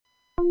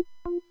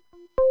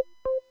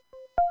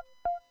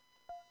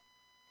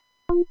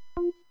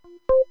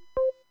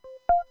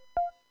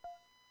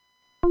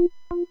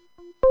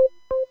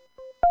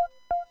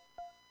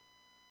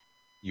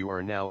You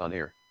are now on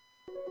air.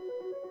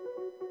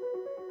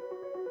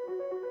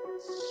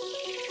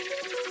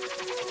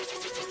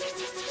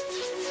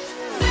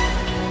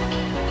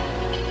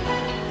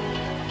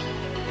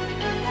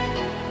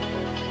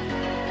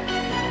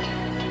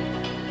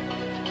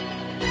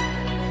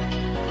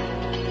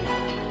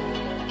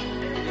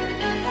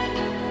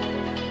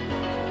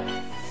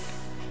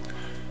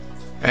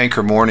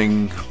 Anchor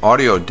Morning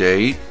audio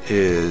date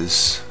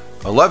is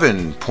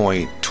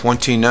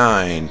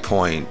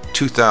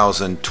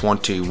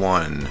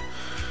 11.29.2021.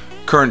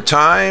 Current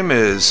time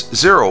is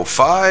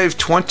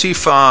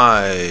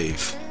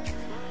 05:25.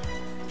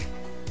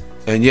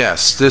 And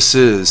yes, this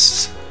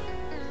is,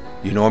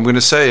 you know I'm going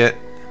to say it,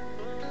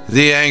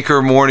 the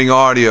Anchor Morning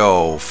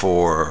audio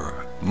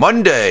for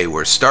Monday.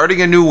 We're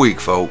starting a new week,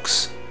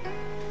 folks.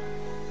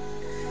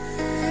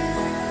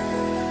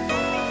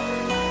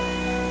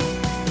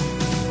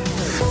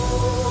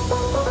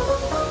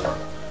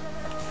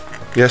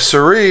 Yes,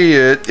 sirree,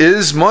 it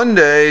is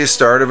Monday,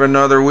 start of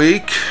another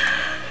week,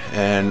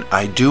 and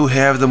I do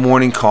have the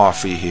morning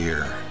coffee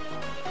here.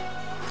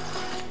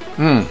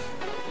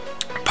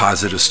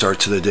 Positive start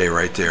to the day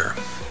right there.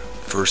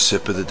 First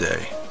sip of the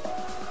day.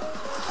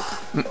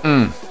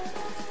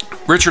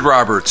 Richard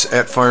Roberts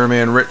at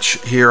Fireman Rich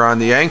here on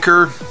the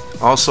Anchor.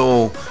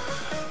 Also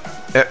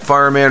at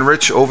Fireman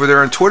Rich over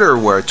there on Twitter,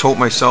 where I tote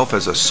myself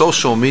as a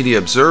social media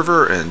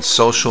observer and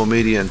social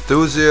media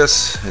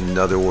enthusiast. In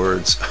other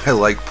words, I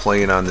like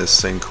playing on this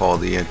thing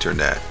called the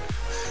internet.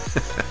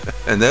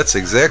 And that's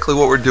exactly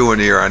what we're doing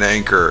here on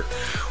Anchor.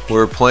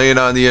 We're playing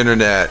on the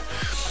internet.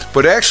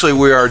 But actually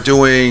we are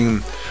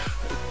doing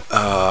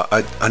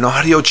an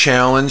audio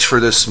challenge for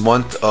this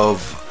month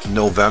of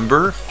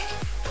November.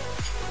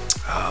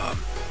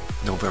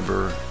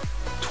 November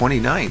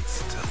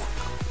 29th.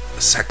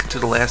 Second to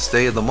the last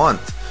day of the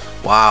month.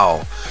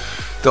 Wow.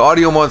 The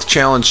Audio Month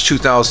Challenge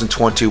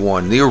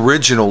 2021, the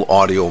original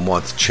Audio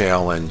Month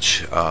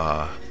Challenge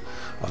of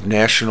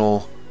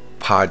National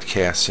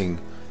Podcasting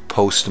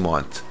Post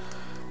Month.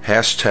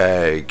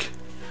 Hashtag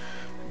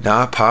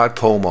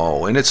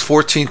NaPodPoMo in its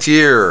 14th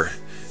year.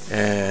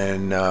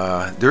 And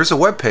there's a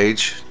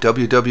webpage,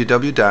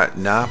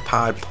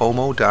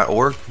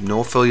 www.napodpomo.org. No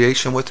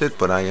affiliation with it,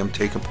 but I am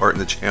taking part in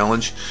the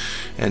challenge.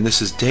 And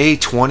this is day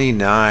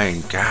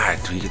 29.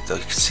 God, you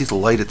can see the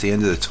light at the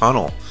end of the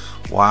tunnel.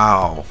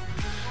 Wow.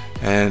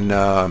 And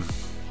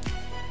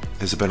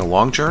has it been a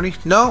long journey?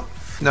 No.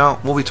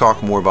 We'll be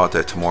talking more about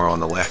that tomorrow on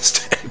the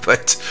last day.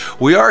 But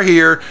we are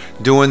here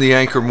doing the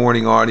Anchor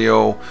Morning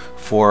Audio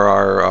for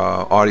our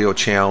audio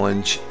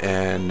challenge,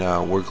 and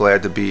we're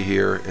glad to be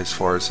here as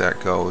far as that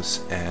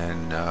goes.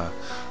 And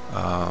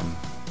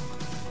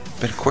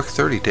been a quick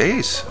 30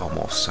 days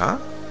almost, huh?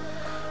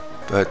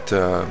 But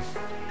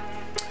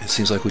it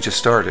seems like we just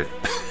started.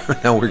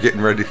 Now we're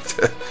getting ready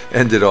to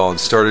end it all and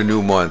start a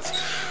new month.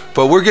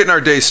 But we're getting our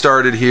day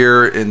started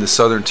here in the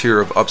southern tier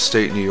of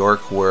upstate New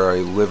York, where I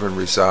live and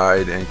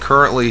reside. And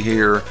currently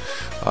here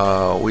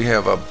we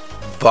have a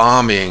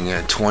bombing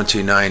at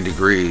 29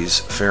 degrees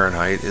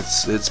Fahrenheit.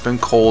 It's been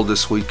cold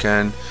this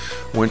weekend.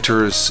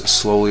 Winter is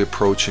slowly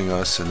approaching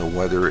us, and the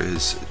weather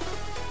is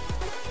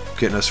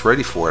getting us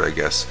ready for it, I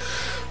guess.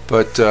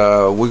 But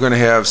we're going to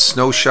have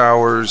snow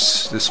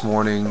showers this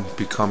morning,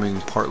 becoming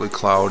partly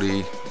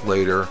cloudy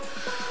later.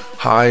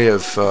 High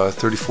of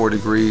 34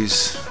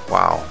 degrees.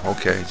 Wow,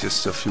 okay,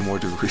 just a few more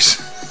degrees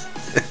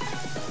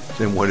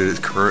than what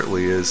it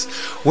currently is.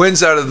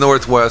 Winds out of the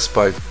northwest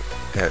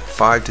at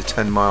 5 to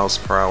 10 miles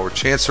per hour.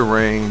 Chance of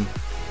rain,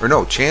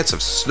 chance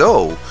of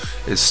snow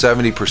is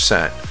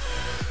 70%.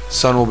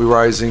 Sun will be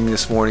rising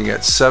this morning at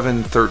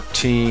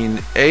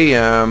 7:13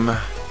 a.m.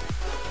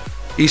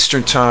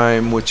 Eastern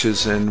Time, which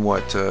is in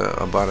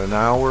about an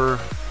hour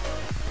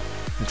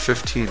and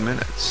 15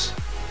 minutes.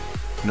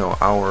 No,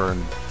 hour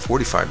and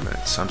 45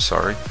 minutes. I'm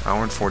sorry,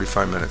 hour and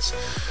 45 minutes.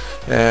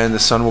 And the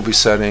sun will be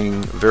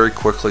setting very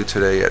quickly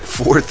today at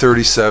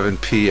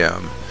 4:37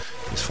 p.m.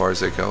 as far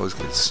as that goes.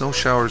 Snow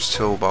showers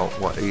till about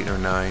 8 or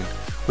 9.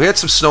 We had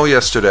some snow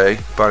yesterday,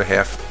 about a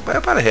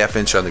half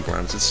inch on the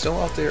ground. Is it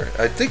still out there?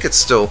 I think it's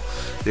still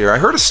there. I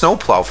heard a snow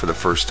plow for the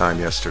first time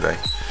yesterday,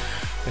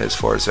 as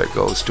far as that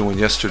goes, doing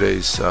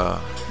yesterday's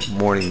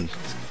morning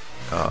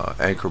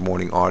Anchor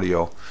Morning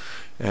Audio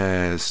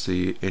as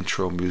the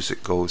intro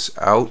music goes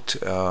out.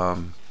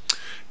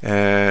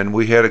 And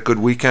we had a good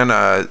weekend,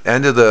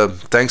 end of the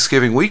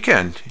Thanksgiving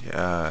weekend,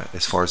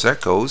 as far as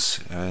that goes.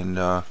 And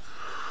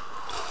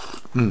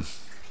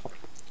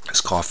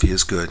this coffee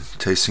is good,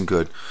 tasting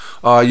good.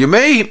 You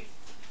may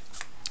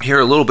hear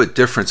a little bit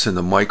difference in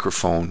the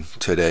microphone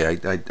today.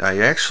 I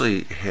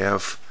actually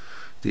have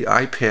the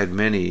iPad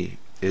Mini.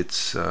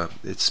 It's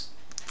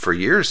for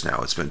years now.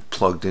 It's been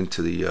plugged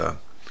into the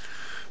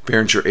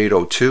Behringer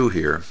 802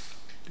 here,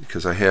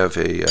 because I have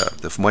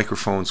the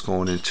microphone's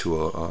going into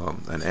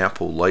an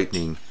Apple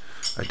Lightning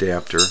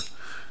adapter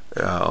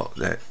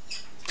that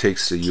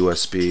takes the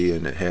USB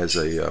and it has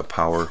a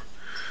power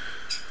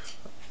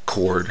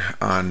cord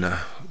on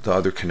the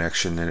other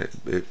connection, and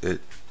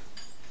it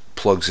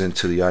plugs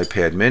into the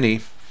iPad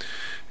mini,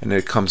 and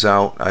it comes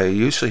out. I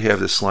usually have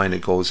this line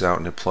that goes out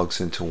and it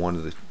plugs into one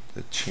of the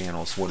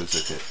channels. What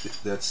is it?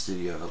 That's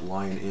the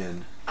line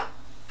in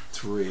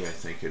 3, I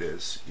think it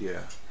is.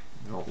 Yeah,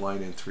 no,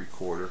 line in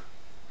 3/4.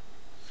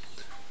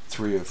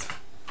 3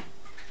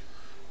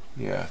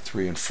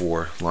 and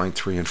 4, line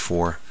 3 and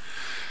 4.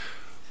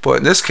 But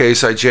in this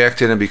case, I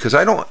jacked it in because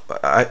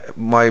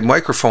my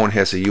microphone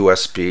has a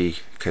USB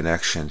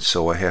connection,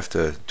 so I have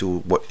to do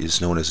what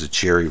is known as a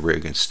jerry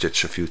rig and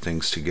stitch a few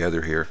things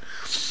together here.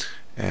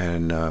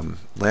 And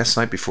last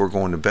night before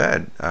going to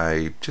bed,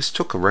 I just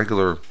took a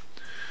regular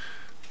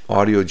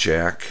audio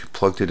jack,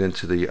 plugged it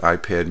into the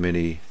iPad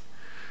mini,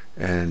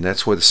 and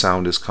that's where the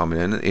sound is coming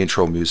in, the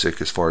intro music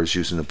as far as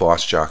using the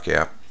Boss Jock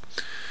app.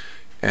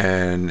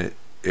 And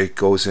it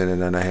goes in,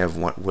 and then I have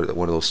one of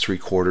those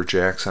 3/4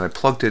 jacks, and I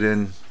plugged it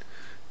in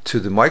to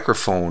the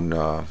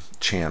microphone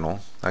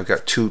channel. I've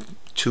got two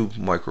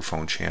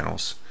microphone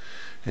channels,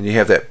 and you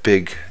have the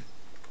big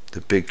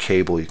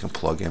cable you can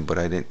plug in, but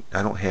I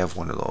don't have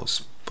one of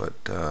those. But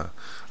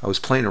I was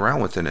playing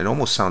around with it, and it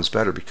almost sounds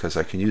better because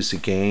I can use the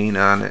gain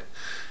on it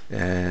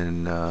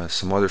and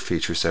some other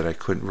features that I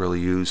couldn't really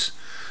use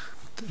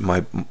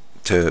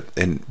to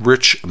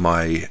enrich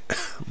my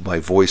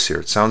voice here.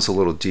 It sounds a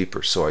little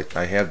deeper. So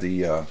I have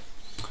the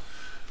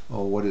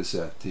what is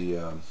that?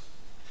 The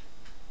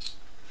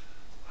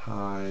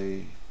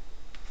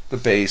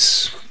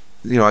bass.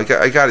 You know, I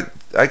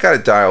got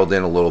it dialed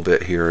in a little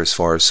bit here as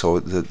far as, so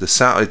the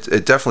sound.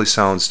 It definitely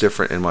sounds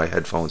different in my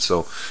headphones.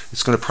 So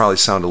it's going to probably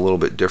sound a little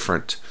bit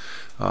different,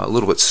 a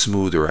little bit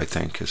smoother, I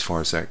think, as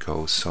far as that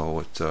goes. So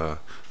it.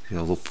 You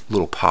know,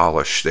 little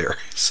polish there.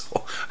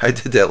 So I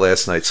did that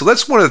last night. So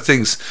that's one of the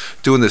things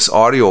doing this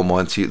audio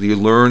month. You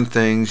learn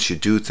things, you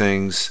do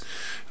things.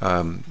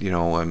 You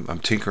know, I'm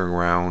tinkering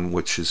around,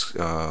 which is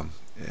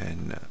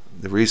and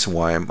the reason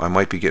why I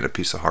might be getting a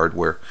piece of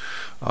hardware.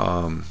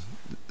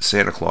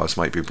 Santa Claus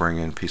might be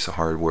bringing a piece of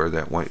hardware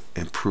that might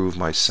improve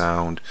my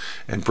sound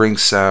and bring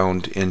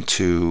sound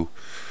into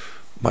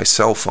my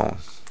cell phone,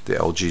 the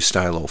LG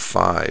Stylo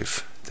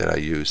 5 that I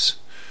use.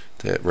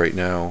 That right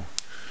now,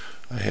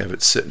 I have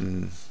it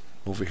sitting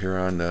over here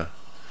on the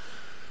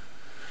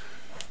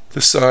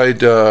side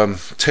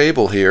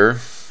table here,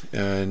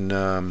 and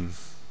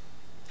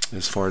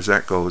as far as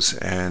that goes,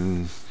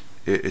 and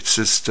it's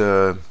just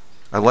I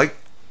like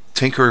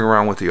tinkering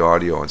around with the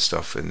audio and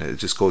stuff, and it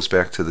just goes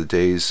back to the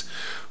days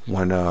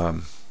when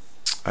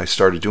I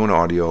started doing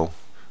audio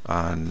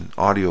on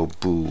Audio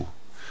Boo,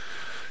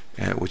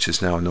 which is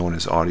now known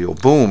as Audio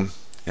Boom.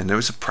 And there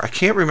was I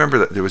can't remember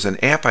that there was an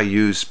app I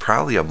used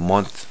probably a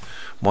month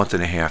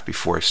and a half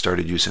before I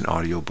started using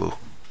Audio Boo.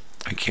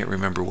 I can't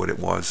remember what it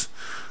was.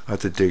 I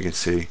have to dig and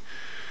see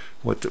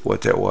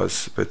what that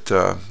was. But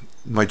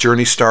my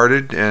journey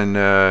started,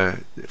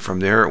 and from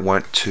there it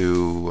went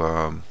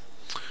to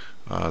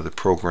the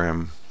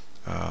program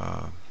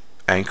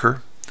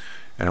Anchor.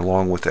 And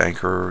along with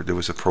Anchor, there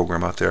was a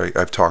program out there,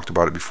 I've talked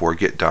about it before,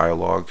 Get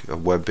Dialogue, a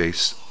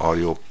web-based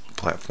audio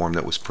platform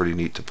that was pretty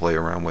neat to play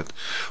around with.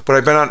 But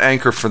I've been on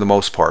Anchor for the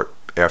most part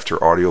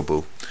after Audio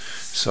Boo.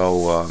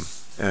 So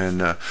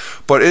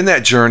but in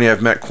that journey,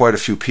 I've met quite a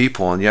few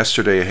people, and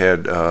yesterday I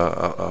had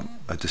a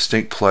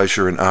distinct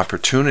pleasure and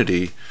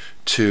opportunity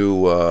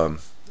to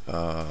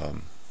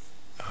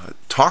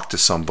talk to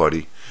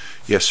somebody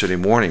yesterday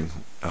morning,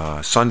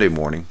 Sunday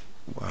morning,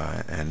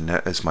 and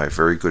that is my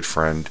very good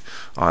friend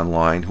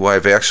online, who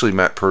I've actually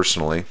met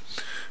personally.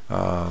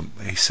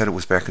 He said it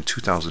was back in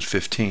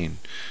 2015.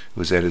 It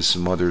was at his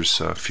mother's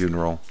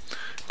funeral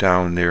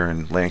down there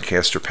in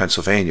Lancaster,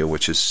 Pennsylvania,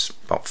 which is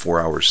about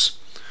 4 hours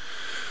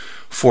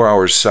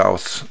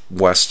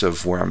southwest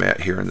of where I'm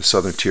at here in the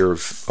southern tier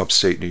of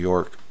upstate New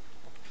York.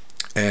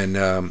 And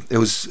it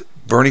was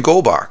Bernie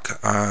Goldbach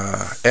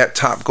at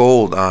Top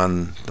Gold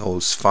on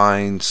those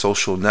fine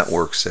social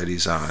networks that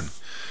he's on.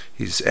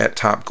 He's at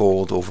Top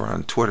Gold over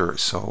on Twitter.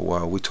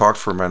 So we talked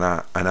for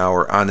an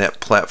hour on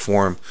that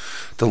platform,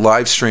 the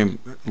live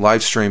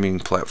streaming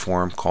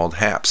platform called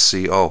Haps,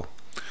 CO.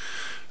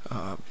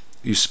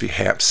 Used to be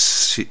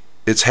Haps.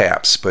 It's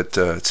Haps, but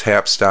it's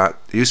Haps. It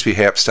used to be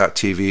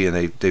Haps.tv,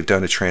 and they've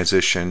done a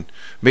transition,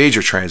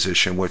 major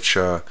transition, which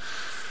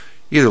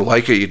either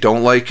like it, you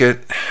don't like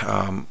it.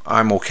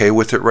 I'm okay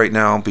with it right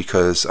now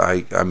because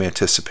I'm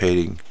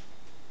anticipating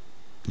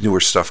newer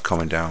stuff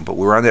coming down. But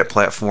we're on that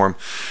platform,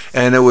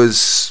 and it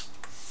was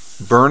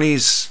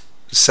Bernie's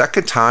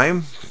second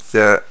time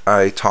that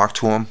I talked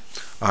to him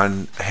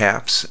on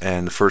Haps,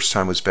 and the first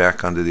time was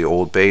back under the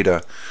old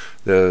beta.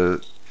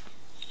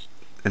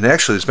 And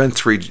actually, there's been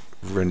 3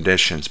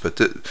 renditions, but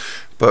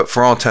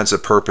for all intents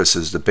and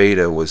purposes, the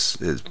beta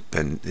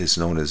is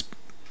known as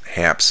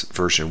Haps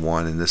version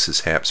 1, and this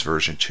is Haps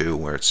version 2,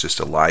 where it's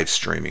just a live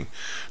streaming.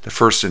 The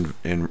first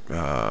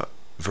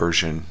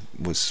version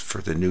was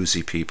for the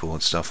newsy people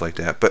and stuff like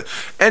that. But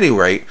at any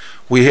rate,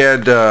 we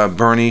had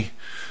Bernie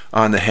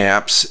on the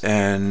Haps,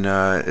 and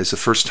it's the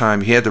first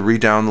time he had to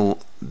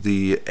re-download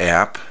the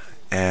app,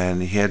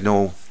 and he had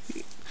a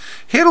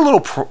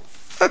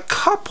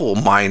couple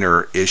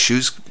minor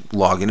issues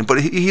logging in,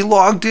 but he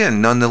logged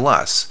in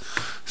nonetheless.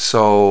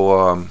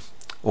 So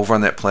over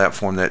on that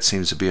platform, that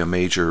seems to be a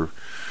major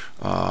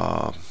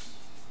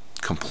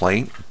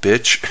complaint,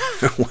 bitch,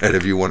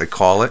 whatever you want to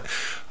call it.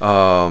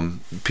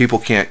 People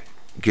can't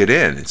get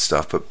in and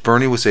stuff, but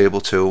Bernie was able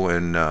to,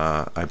 and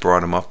I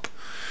brought him up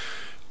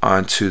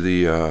onto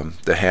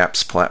the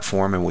Haps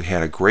platform, and we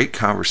had a great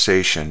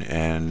conversation.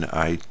 And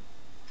I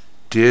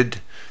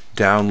did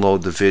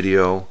download the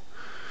video.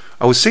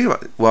 I was thinking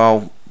about,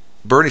 well,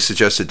 Bernie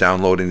suggested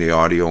downloading the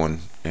audio,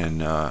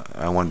 and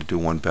I wanted to do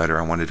one better.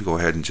 I wanted to go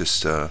ahead and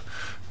just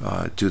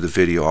do the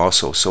video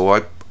also. So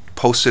I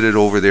posted it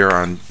over there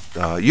on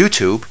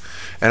YouTube,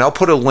 and I'll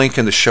put a link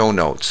in the show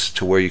notes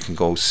to where you can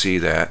go see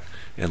that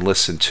and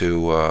listen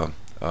to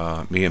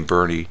me and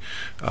Bernie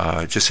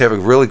just have a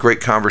really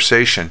great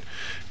conversation.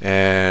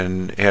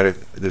 And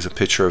there's a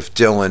picture of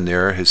Dylan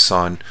there, his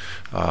son.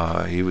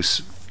 He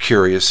was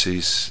curious.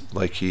 He's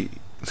like he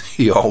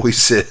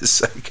always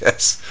is, I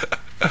guess,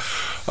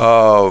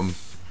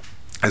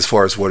 as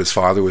far as what his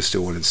father was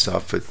doing and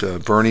stuff.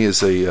 But Bernie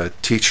is a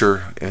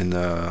teacher in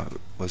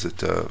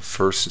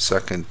first and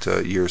second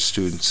year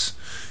students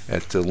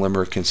at the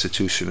Limerick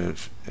Institution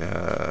of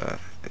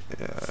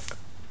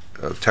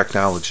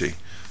Technology.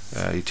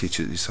 He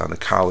teaches. He's on the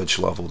college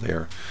level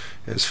there,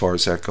 as far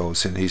as that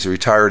goes. And he's a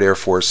retired Air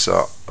Force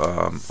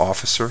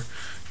officer.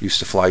 Used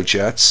to fly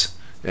jets,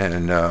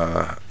 and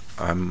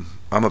I'm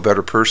a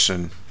better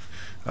person,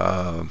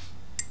 and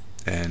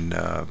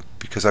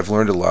because I've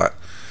learned a lot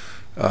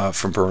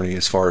from Bernie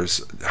as far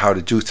as how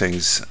to do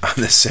things on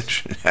this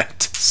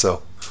internet.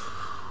 So,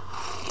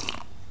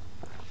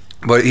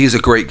 but he's a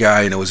great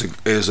guy, and it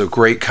was a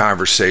great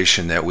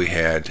conversation that we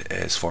had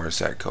as far as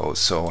that goes.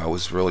 So I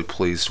was really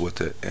pleased with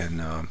it, and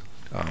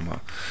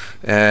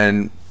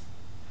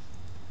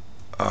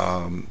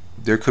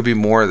there could be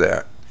more of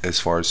that as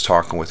far as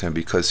talking with him,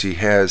 because he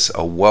has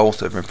a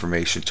wealth of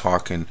information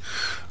talking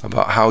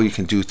about how you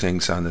can do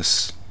things on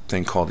this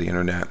thing called the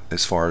internet,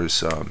 as far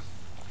as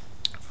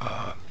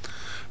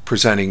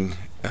presenting,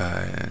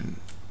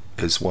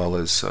 as well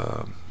as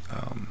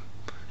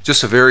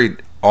just a very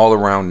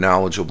all-around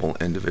knowledgeable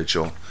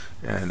individual.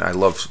 And I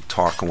love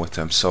talking with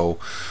him, so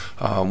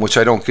which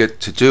I don't get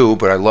to do,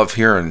 but I love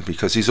hearing,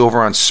 because he's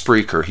over on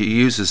Spreaker. He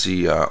uses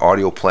the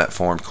audio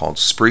platform called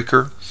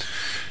Spreaker,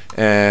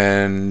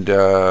 and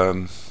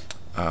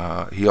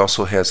he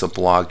also has a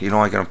blog. I'm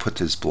going to put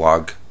his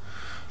blog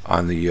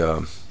on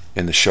the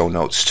in the show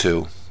notes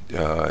too.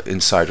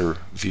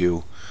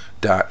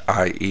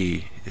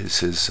 InsiderView.ie is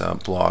his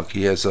blog.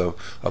 He has a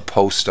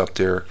post up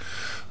there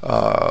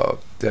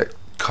that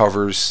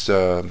covers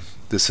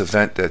this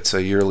event that's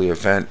a yearly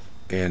event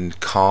in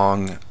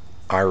Cong,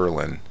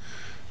 Ireland,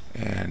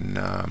 and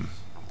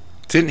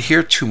didn't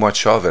hear too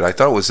much of it. I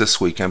thought it was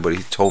this weekend, but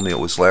he told me it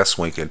was last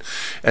weekend.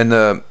 And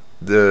the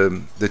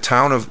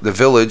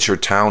village or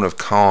town of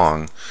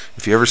Cong,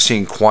 if you ever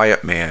seen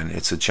Quiet Man,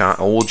 it's a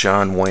old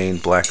John Wayne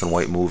black and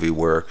white movie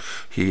where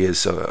he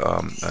is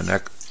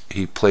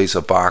he plays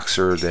a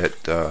boxer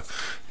that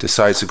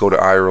decides to go to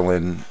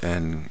Ireland,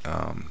 and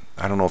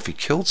I don't know if he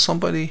killed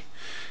somebody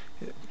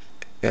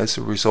as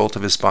a result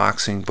of his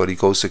boxing, but he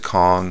goes to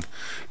Cong.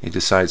 He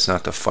decides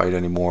not to fight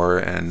anymore,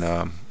 and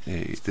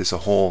there's a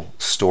whole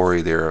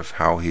story there of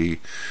how he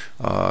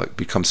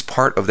becomes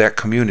part of that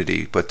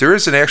community. But there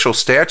is an actual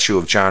statue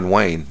of John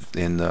Wayne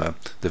in the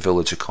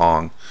village of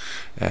Cong,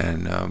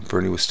 and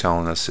Bernie was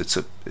telling us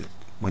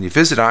when you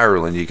visit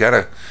Ireland,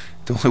 the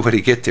only way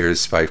to get there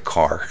is by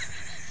car.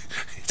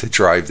 To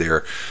drive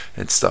there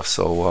and stuff.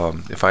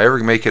 So if I ever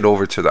make it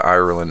over to the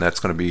Ireland, that's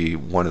going to be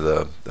one of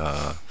the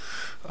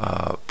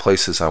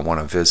places I want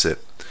to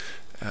visit.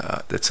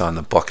 That's on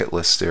the bucket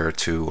list there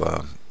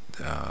to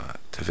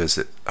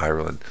visit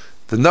Ireland.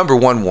 The number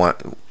one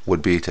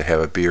would be to have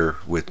a beer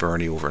with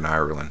Bernie over in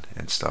Ireland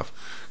and stuff.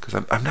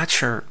 Because I'm not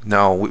sure.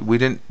 No, we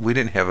didn't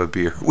have a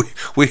beer.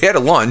 We had a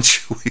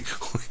lunch.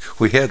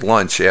 We had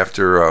lunch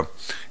after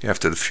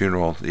the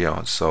funeral.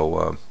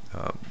 So.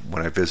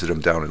 When I visited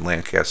him down in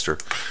Lancaster,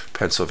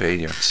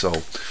 Pennsylvania.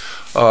 So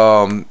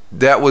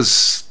that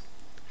was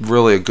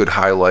really a good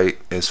highlight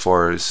as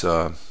far as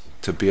to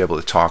be able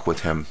to talk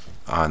with him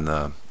on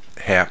the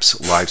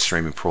Haps live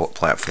streaming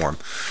platform.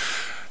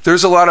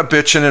 There's a lot of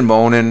bitching and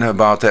moaning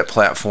about that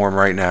platform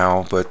right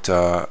now, but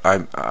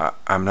I'm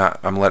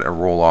letting it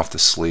roll off the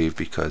sleeve,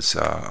 because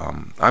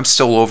I'm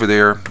still over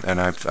there,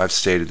 and I've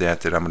stated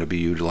that I'm going to be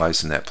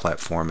utilizing that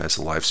platform as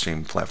a live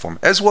streaming platform,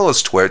 as well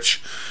as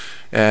Twitch.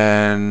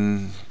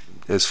 And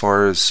as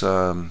far as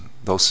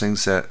those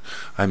things that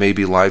I may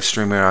be live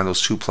streaming on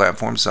those two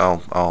platforms,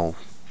 I'll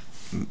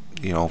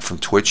from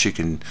Twitch you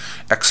can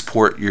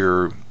export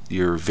your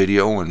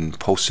video and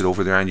post it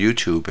over there on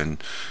YouTube,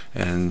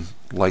 and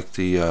like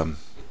the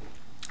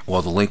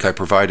link I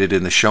provided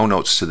in the show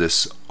notes to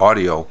this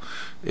audio,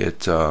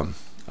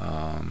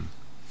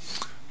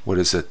 what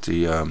is it,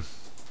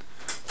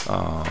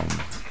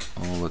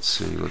 Oh, let's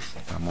see.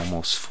 I'm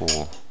almost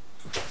full.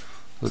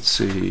 Let's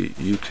see.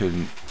 You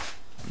can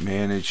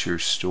manage your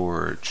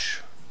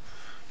storage.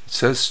 It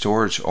says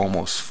storage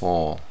almost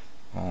full.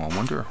 Oh, I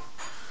wonder.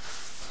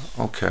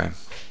 Okay.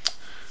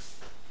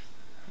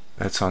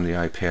 That's on the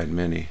iPad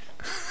mini.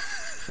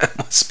 I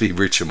must be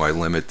reaching my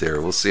limit there.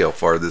 We'll see how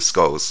far this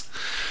goes.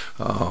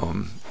 And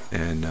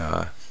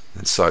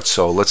such.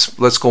 So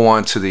let's go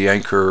on to the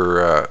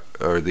anchor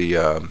or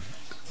the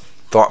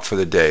thought for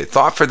the day.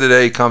 Thought for the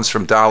day comes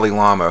from Dalai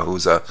Lama,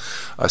 who's a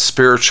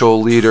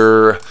spiritual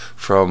leader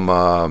from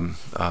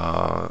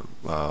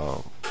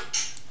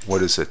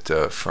what is it?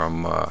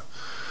 From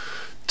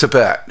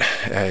Tibet.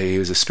 He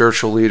was a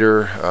spiritual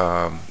leader,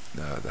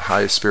 the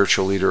highest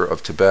spiritual leader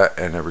of Tibet,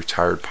 and a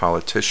retired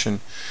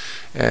politician.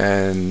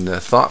 And the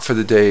thought for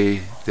the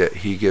day that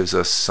he gives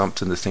us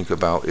something to think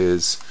about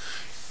is,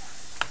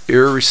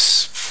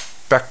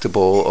 irrespective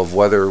of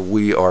whether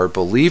we are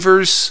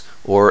believers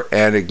or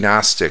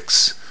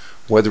agnostics,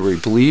 whether we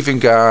believe in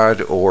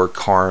God or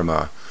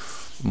karma,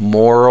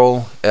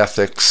 moral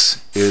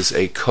ethics is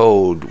a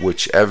code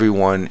which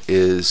everyone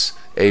is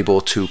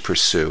able to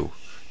pursue.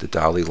 The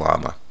Dalai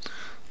Lama.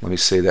 Let me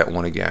say that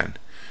one again.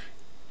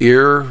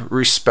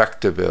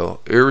 Irrespective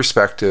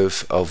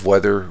of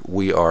whether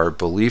we are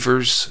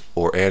believers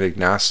or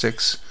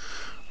agnostics,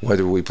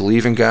 whether we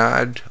believe in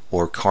God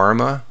or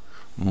karma,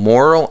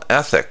 moral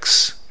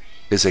ethics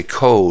is a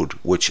code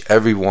which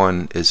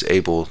everyone is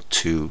able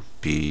to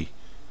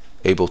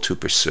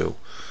pursue.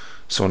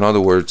 So in other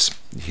words,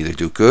 you either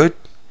do good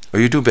or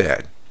you do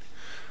bad.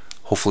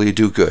 Hopefully you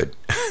do good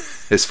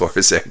as far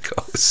as that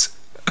goes.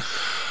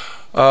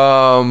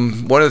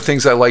 One of the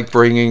things I like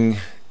bringing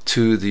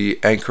to the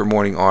Anchor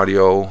Morning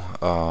Audio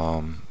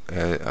on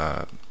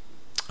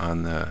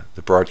the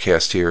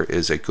broadcast here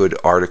is a good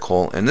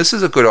article. And this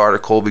is a good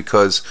article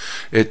because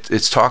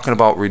it's talking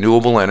about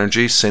renewable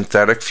energy,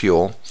 synthetic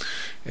fuel,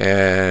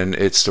 and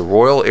it's the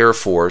Royal Air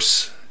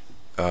Force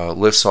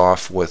lifts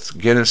off with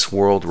Guinness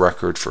World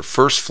Record for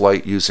first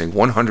flight using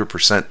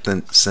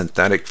 100%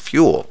 synthetic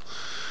fuel.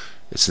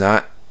 It's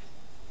not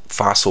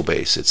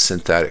fossil-based, it's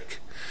synthetic.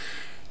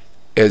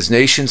 As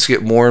nations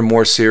get more and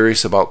more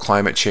serious about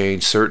climate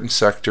change, certain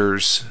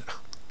sectors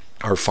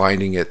are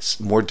finding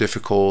it's more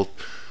difficult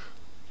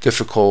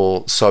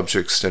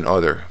subjects than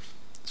other.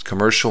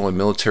 Commercial and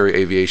military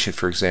aviation,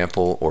 for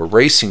example, or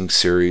racing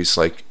series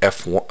like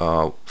F1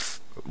 or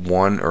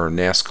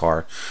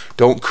NASCAR,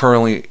 don't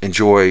currently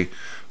enjoy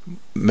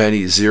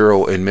many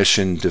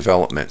zero-emission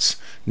developments.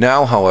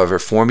 Now, however,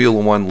 Formula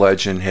One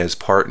legend has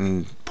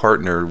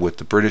partnered with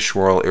the British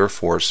Royal Air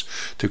Force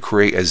to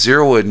create a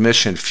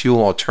zero-emission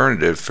fuel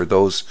alternative for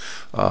those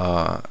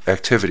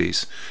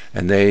activities,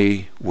 and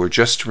they were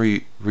just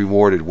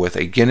rewarded with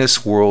a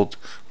Guinness World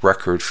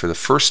Record for the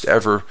first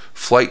ever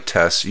flight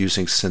test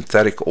using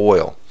synthetic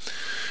oil.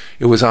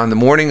 It was on the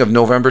morning of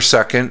November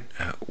 2nd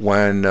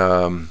when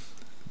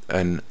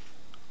an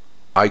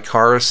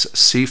Icarus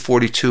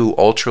C-42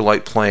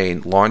 ultralight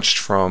plane launched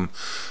from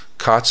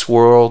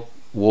Cotswold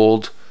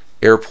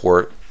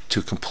Airport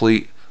to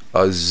complete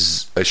a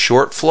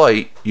short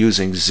flight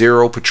using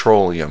Zero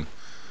Petroleum.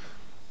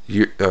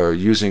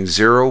 Using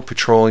Zero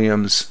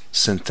Petroleum's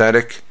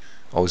synthetic,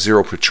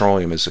 Zero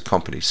Petroleum is the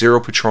company, Zero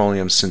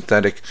Petroleum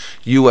synthetic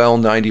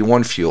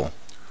UL-91 fuel.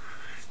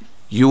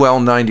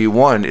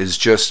 UL-91 is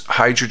just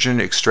hydrogen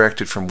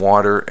extracted from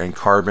water and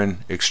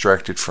carbon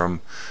extracted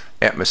from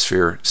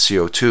atmosphere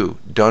CO2,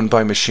 done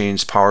by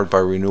machines powered by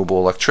renewable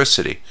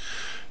electricity.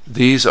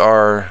 These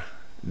are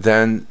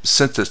then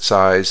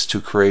synthesized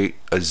to create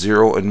a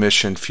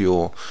zero-emission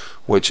fuel,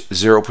 which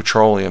Zero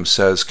Petroleum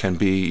says can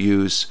be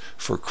used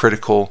for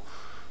crucial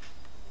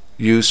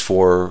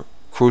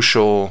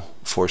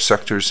for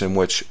sectors in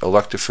which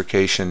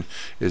electrification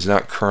is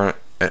not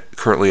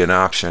currently an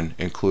option,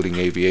 including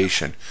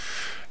aviation,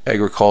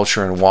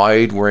 agriculture, and a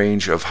wide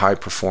range of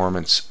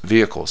high-performance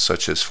vehicles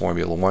such as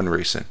Formula One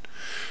racing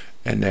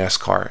and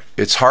NASCAR.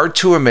 It's hard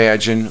to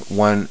imagine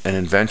when an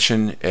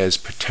invention as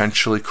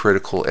potentially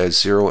critical as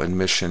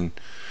zero-emission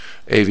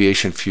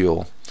aviation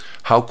fuel,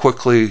 how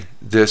quickly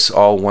this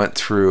all went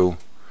through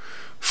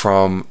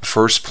from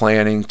first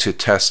planning to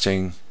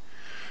testing,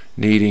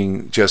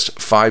 needing just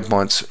 5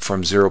 months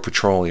from Zero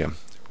Petroleum,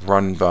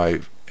 run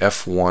by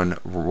F1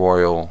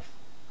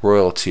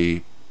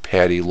 royalty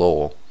Paddy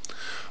Lowe.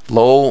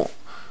 Lowe,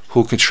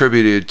 who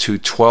contributed to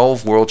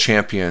 12 world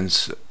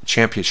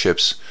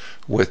championships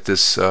with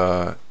his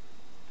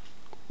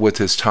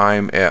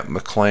time at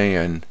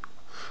McLaren,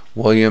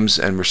 Williams,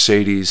 and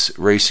Mercedes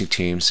racing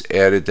teams,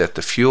 added that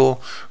the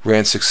fuel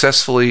ran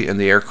successfully in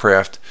the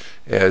aircraft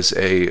as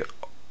a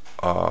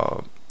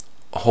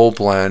whole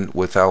blend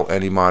without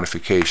any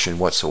modification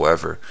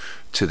whatsoever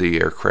to the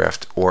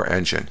aircraft or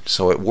engine.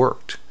 So it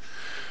worked.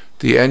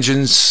 The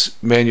engine's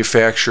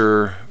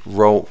manufacturer,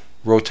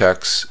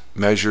 Rotex,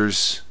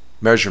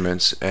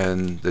 measurements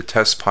and the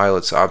test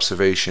pilot's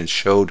observations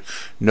showed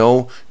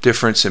no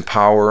difference in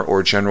power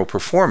or general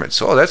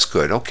performance. Oh, that's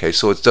good. Okay,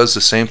 so it does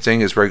the same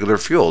thing as regular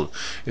fuel.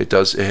 It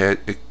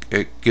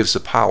gives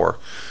the power.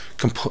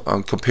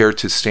 compared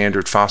to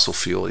standard fossil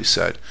fuel, he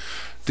said.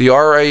 The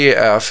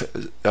RAF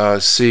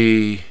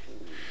see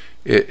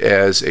it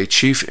as a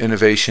chief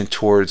innovation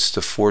towards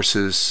the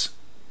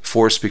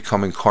force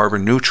becoming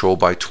carbon neutral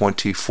by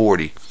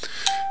 2040.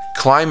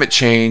 Climate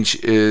change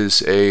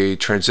is a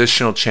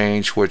transitional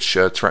change which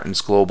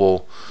threatens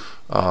global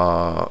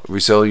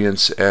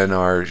resilience and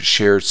our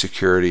shared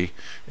security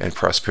and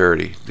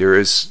prosperity. There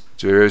is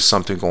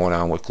something going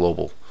on with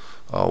global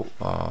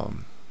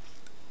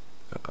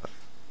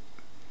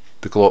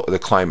the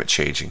climate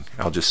changing.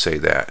 I'll just say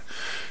that.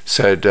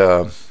 Said,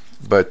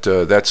 but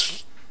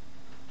that's,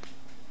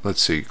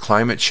 let's see,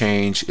 climate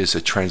change is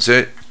a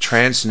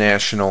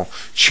transnational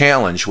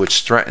challenge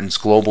which threatens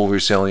global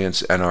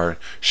resilience and our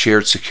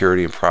shared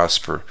security and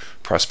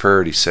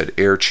prosperity, said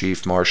Air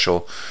Chief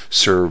Marshal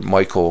Sir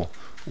Michael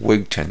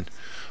Wigton.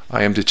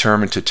 I am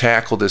determined to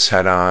tackle this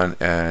head-on,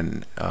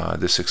 and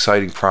this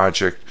exciting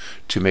project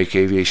to make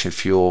aviation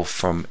fuel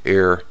from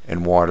air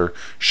and water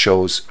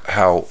shows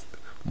how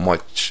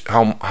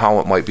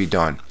it might be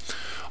done.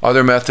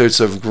 Other methods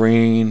of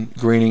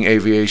greening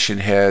aviation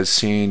has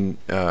seen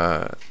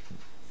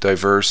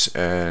diverse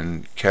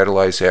and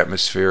catalyzed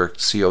atmospheric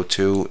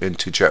CO2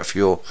 into jet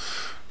fuel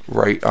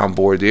right on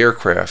board the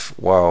aircraft,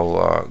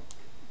 while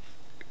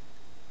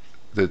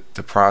the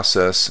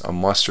process, a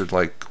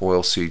mustard-like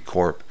oilseed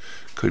corp,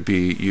 could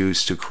be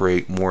used to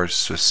create more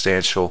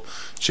substantial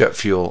jet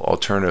fuel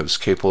alternatives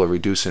capable of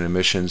reducing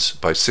emissions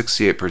by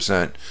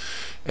 68%,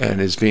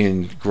 and is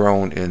being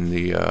grown in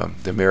the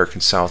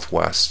American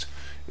Southwest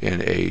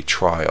in a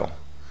trial.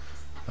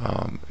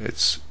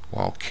 It's,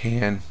 well,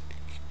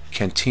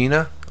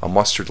 Cantina, a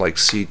mustard-like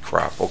seed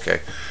crop.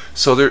 Okay,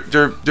 so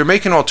they're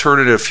making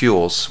alternative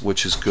fuels,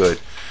 which is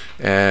good,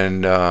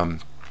 and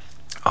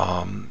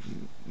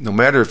no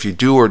matter if you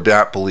do or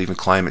not believe in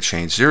climate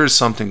change, there is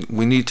something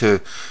we need to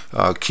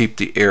keep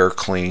the air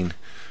clean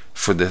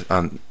for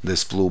on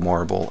this blue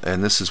marble,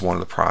 and this is one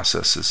of the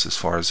processes as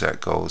far as that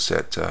goes,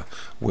 that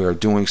we are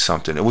doing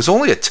something. It was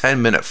only a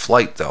 10-minute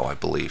flight, though, I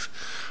believe.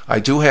 I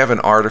do have an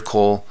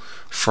article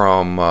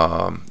from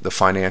the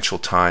Financial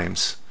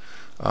Times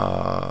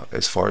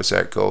as far as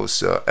that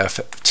goes,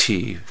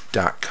 FT.com,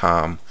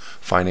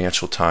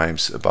 Financial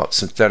Times, about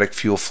synthetic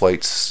fuel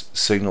flights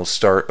signal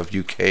start of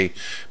UK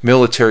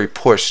military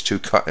push to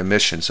cut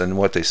emissions, and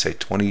what they say,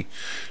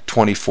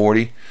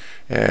 2040.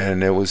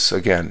 And it was,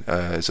 again,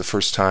 it's the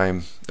first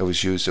time it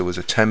was used. It was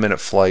a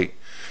 10-minute flight,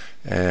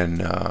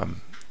 and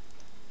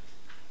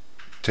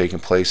taking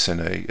place in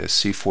a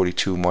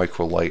C-42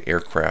 microlight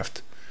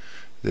aircraft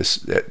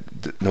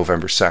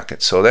November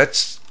 2nd. So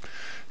that's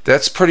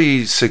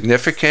pretty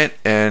significant,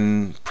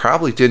 and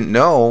probably didn't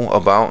know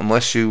about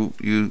unless you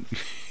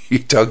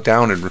dug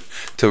down and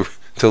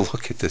to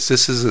look at this.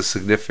 This is a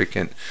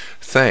significant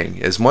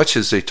thing. As much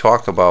as they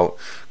talk about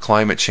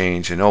climate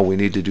change and, oh, we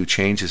need to do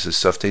changes and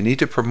stuff, they need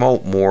to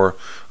promote more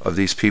of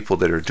these people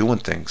that are doing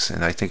things,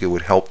 and I think it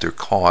would help their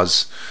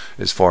cause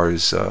as far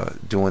as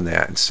doing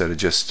that, instead of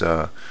just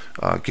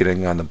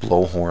getting on the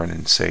blowhorn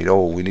and saying,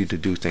 oh, we need to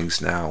do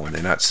things now, and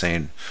they're not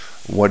saying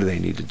what do they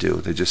need to do.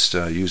 They're just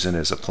using it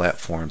as a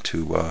platform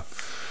to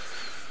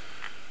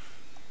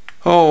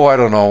I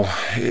don't know.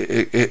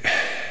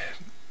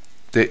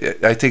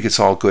 I think it's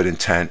all good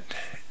intent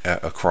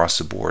across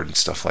the board and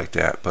stuff like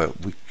that, but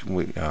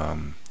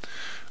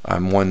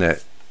I'm one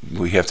that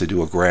we have to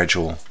do a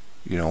gradual,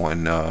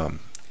 and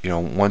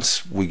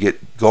once we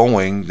get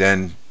going,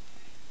 then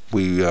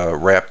we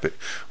wrap it,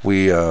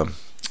 we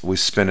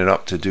spin it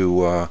up to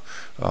do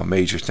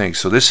major things.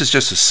 So this is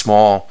just a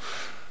small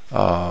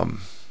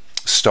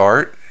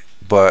start,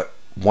 but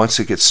once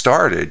it gets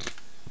started,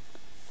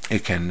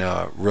 it can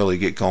really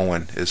get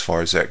going as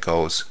far as that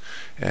goes.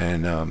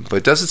 And but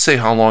it doesn't say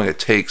how long it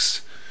took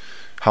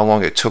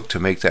to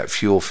make that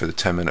fuel for the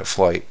 10-minute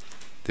flight.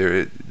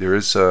 There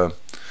is a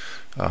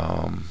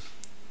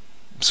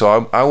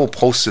so I will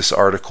post this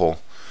article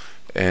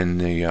in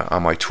the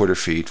on my Twitter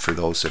feed for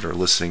those that are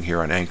listening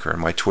here on Anchor. And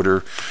my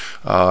Twitter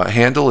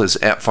handle is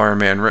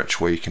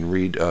 @FiremanRich, where you can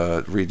read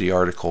the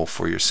article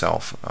for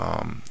yourself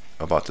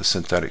about the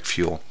synthetic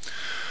fuel.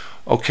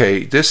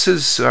 Okay, this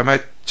is,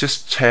 I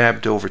just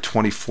tabbed over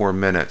 24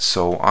 minutes,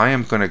 so I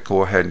am going to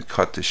go ahead and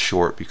cut this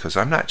short, because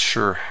I'm not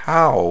sure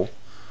how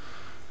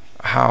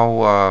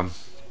long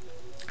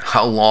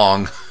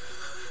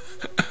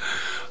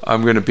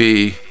I'm going to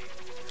be.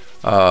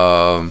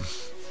 I'm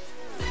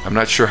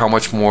not sure how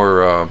much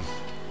more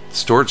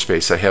storage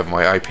space I have in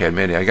my iPad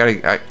mini.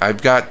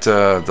 I've got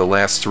the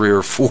last 3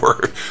 or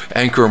 4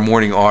 Anchor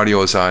Morning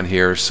audios on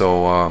here,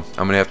 so I'm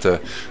going to have to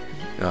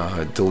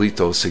delete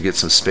those to get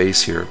some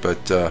space here,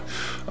 but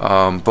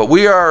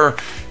we are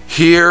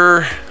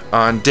here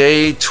on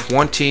day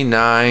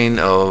 29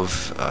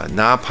 of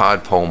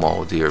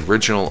NaPodPoMo, the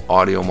original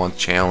audio month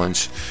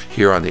challenge,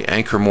 here on the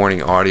Anchor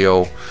Morning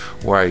Audio,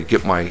 where I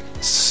get my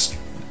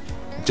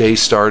day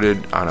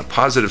started on a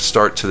positive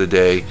start to the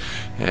day,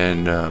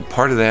 and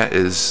part of that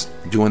is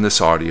doing this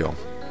audio.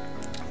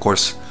 Of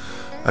course,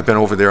 I've been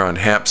over there on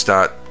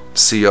haps.com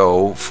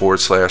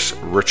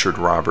Richard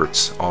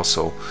Roberts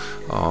also,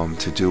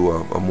 to do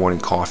a morning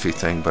coffee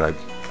thing. But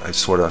I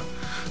sort of,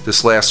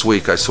 this last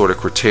week I sort of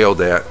curtailed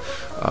that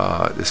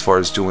as far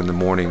as doing the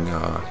morning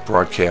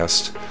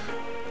broadcast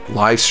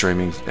live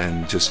streaming,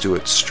 and just do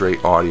it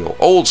straight audio,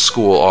 old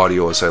school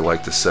audio, as I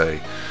like to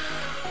say.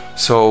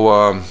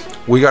 So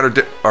we got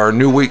our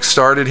new week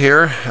started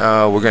here.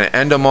 We're going to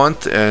end a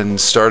month and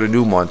start a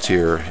new month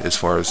here as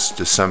far as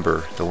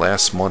December, the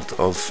last month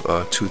of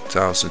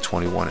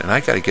 2021. And I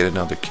got to get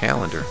another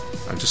calendar.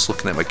 I'm just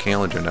looking at my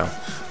calendar now.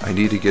 I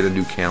need to get a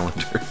new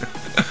calendar.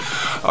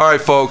 All right,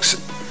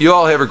 folks. You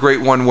all have a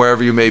great one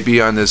wherever you may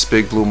be on this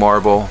big blue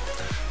marble.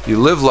 You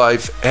live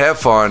life, have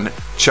fun.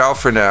 Ciao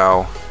for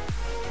now.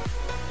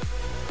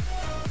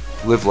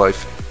 Live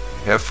life,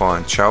 have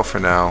fun. Ciao for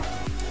now,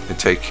 and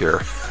take care.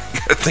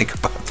 Gotta think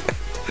about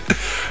that.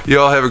 You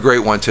all have a great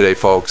one today,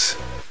 folks.